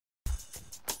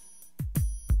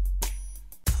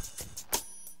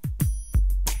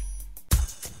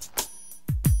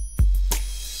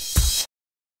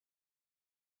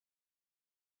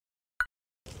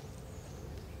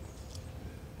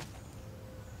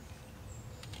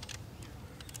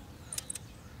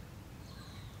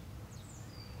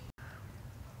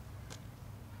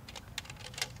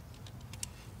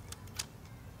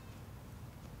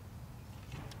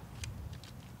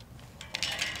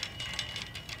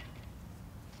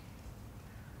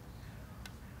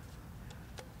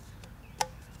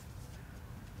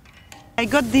I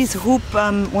got this hoop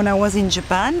when I was in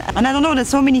Japan, and I don't know, there's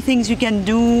so many things you can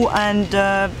do, and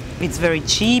it's very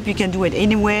cheap, you can do it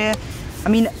anywhere. I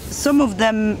mean, some of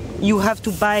them you have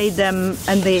to buy them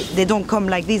and they don't come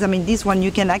like this. I mean, this one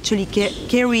you can actually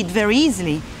carry it very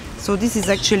easily. So this is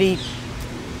actually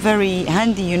very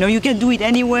handy, you know. You can do it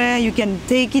anywhere, you can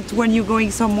take it when you're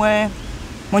going somewhere,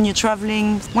 when you're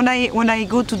traveling. When I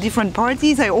go to different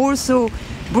parties, I also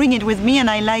bring it with me, and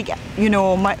I like, you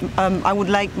know, I would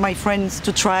like my friends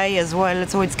to try as well.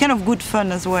 So it's kind of good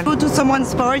fun as well. Go to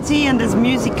someone's party and there's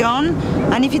music on,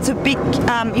 and if it's a big,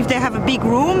 if they have a big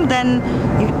room, then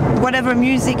whatever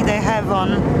music they have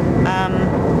on,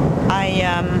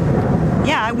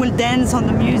 I will dance on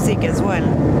the music as well.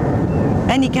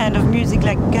 Any kind of music,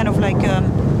 like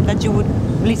that you would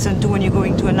listen to when you're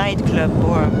going to a nightclub,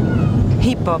 or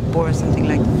hip hop or something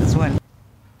like that as well.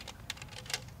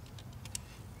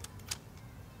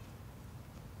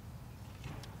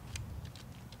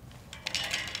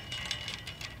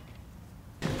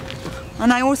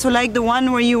 And I also like the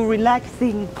one where you're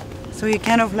relaxing, so you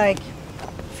kind of like,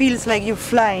 feels like you're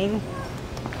flying.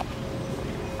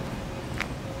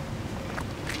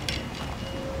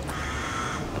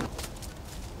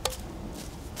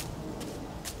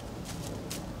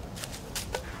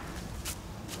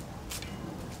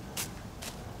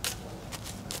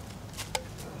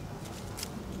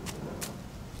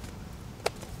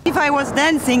 If I was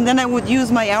dancing, then I would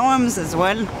use my arms as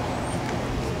well.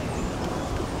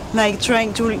 Like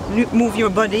trying to move your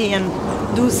body and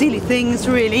do silly things,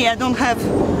 really. I don't have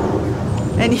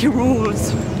any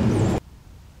rules.